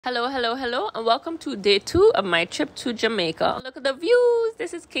Hello, and welcome to day 2 of my trip to Jamaica. Look at the views.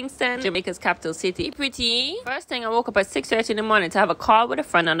 This is Kingston, Jamaica's capital city. Pretty. First thing, I woke up at 6:30 in the morning to have a call with a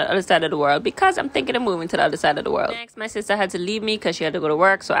friend on the other side of the world because I'm thinking of moving to the other side of the world. Next, my sister had to leave me because she had to go to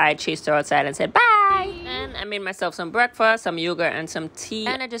work, so I chased her outside and said bye. And I made myself some breakfast, some yogurt, and some tea.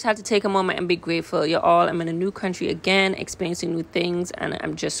 And I just had to take a moment and be grateful. Y'all, I'm in a new country again, experiencing new things, and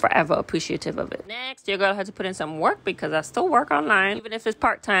I'm just forever appreciative of it. Next, your girl had to put in some work because I still work online, even if it's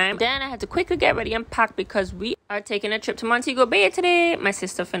part-time. Then I had to quickly get ready and pack because we are taking a trip to Montego Bay today. My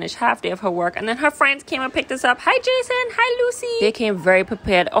sister finished half day of her work and then her friends came and picked us up. Hi Jason, hi Lucy. They came very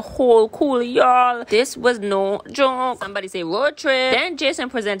prepared, a whole cool, y'all. This was no joke. Somebody say road trip. Then Jason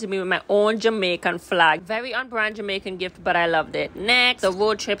presented me with my own Jamaican flag. Very on-brand Jamaican gift, but I loved it. Next, the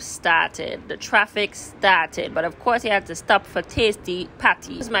road trip started. The traffic started, but of course he had to stop for tasty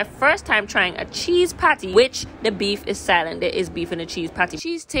patty. This is my first time trying a cheese patty, which the beef is silent. There is beef in the cheese patty.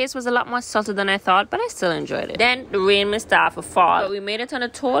 Cheese taste was a lot more salty than I thought, but I still enjoyed it. Then the rain may start to fall, but we made it on a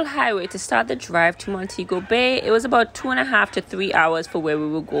toll highway to start the drive to Montego Bay. It was about 2.5 to 3 hours for where we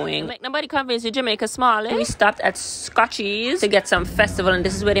were going. Like nobody convinced you Jamaica small, eh? We stopped at Scotchy's to get some festival, and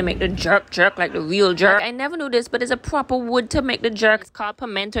this is where they make the jerk, like the real jerk. Like, I never knew this, but it's a proper wood to make the jerk. It's called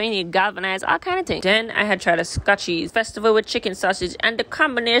pimento, you need galvanized, all kind of things. Then I had tried a Scotchy's festival with chicken sausage, and the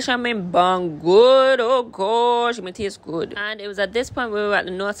combination, I mean, bang good. Oh gosh, it tastes good. And it was at this point we were at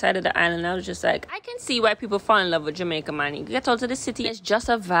the north side of the island. I was just like, I can see why people fall in love with Jamaica, man. You get out to the city, it's just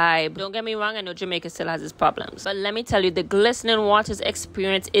a vibe. Don't get me wrong, I know Jamaica still has its problems, but let me tell you, the Glistening waters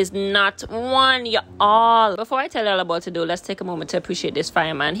experience is not one, y'all. Before I tell you all about it though, let's take a moment to appreciate this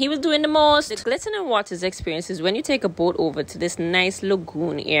fireman. He was doing the most. The Glistening waters experience is when you take a boat over to this nice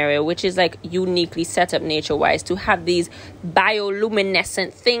lagoon area, which is like uniquely set up nature-wise to have these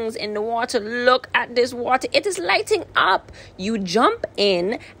bioluminescent things in the water. Look at this water, it is lighting up. You jump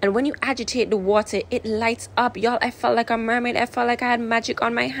in, and when you agitate the water, it lights up, y'all. I felt like a mermaid. I felt like I had magic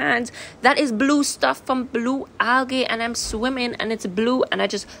on my hands. That is blue stuff from blue algae, and I'm swimming and it's blue, and I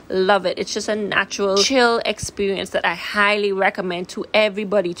just love it. It's just a natural chill experience that I highly recommend to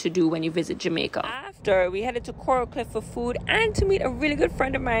everybody to do when you visit Jamaica. After, we headed to Coral Cliff for food and to meet a really good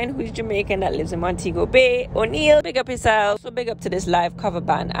friend of mine who's Jamaican that lives in Montego Bay. O'Neil, big up yourself. So big up to this live cover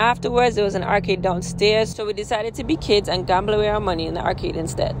band. Afterwards, there was an arcade downstairs, so we decided to be kids and gamble away our money in the arcade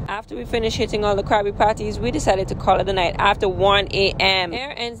instead. After we finished hitting all the Krabby Patties, we decided to call it a night after 1 a.m.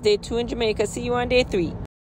 Here ends day 2 in Jamaica. See you on day 3.